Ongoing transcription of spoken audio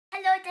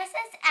this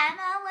is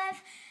Emma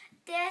with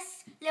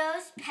this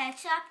little pet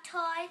shop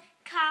toy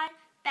called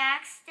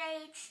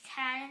Backstage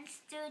Talent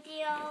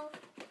Studio.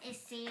 It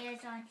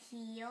says on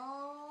here.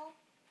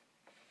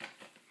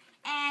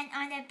 And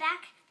on the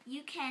back,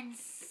 you can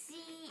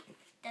see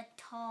the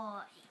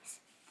toys.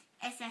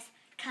 It says,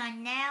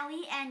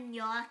 Canary and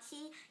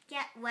Yorkie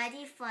get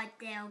ready for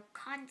their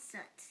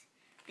concert.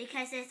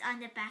 Because it's on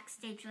the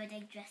backstage where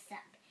they dress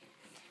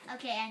up.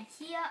 Okay, and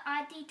here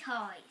are the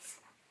toys.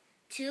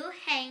 2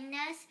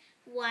 hangers,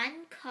 1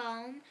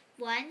 comb,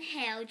 1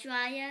 hair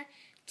dryer,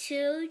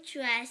 2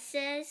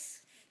 dresses.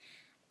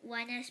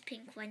 One is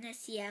pink, one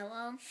is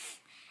yellow.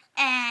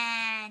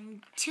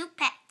 And 2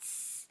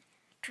 pets.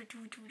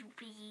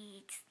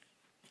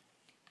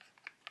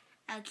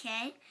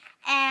 Okay,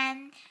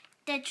 and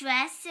the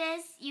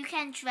dresses, you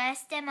can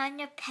dress them on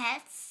your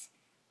pets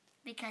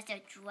because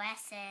they're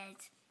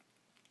dresses.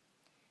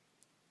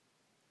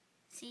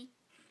 See?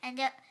 And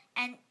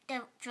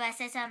the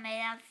dresses are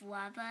made of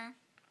rubber.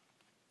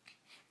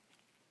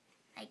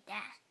 Like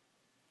that.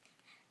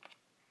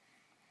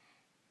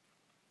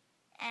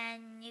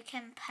 And you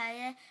can put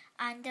it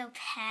on the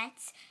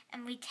pets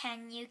and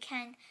you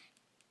can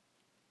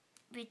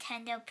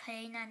pretend they're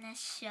putting on a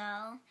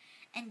show.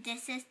 And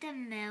this is the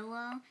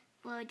mirror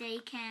where they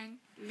can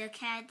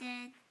look at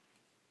it.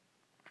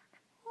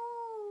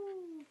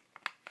 Ooh.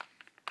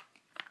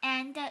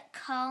 And the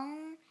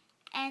comb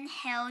and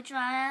hair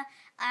dryer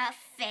are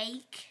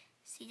fake.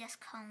 See this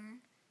comb?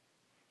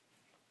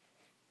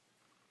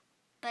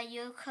 But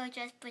you could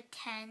just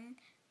pretend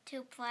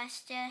to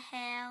brush their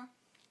hair.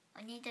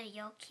 Only the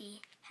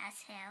Yorkie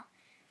has hair.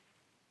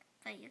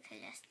 But you could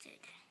just do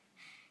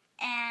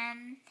that.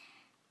 And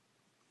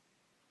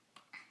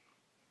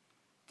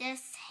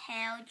this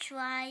hair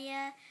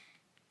dryer,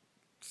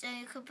 so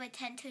you could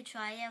pretend to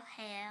dry your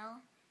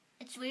hair.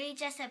 It's really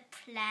just a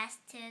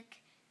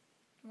plastic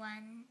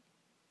one.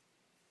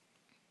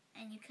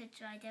 And you could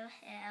dry their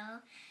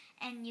hair.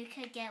 And you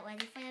could get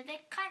ready for the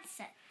big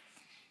concert.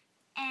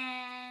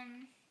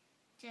 And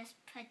just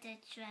put the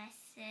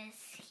dresses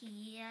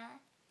here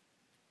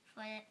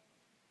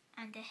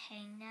on the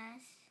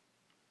hangers.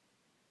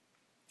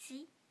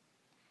 See?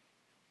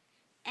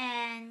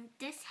 And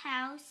this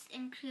house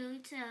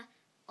includes a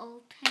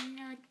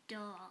opener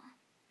door.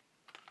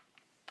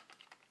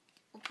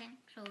 Open,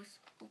 close,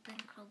 open,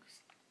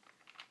 close.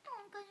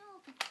 Open,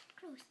 open,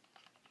 close.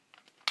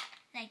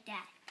 Like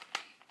that.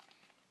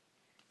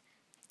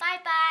 Bye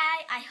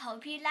bye. I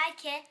hope you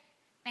like it.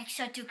 Make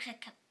sure to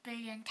click a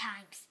billion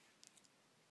times.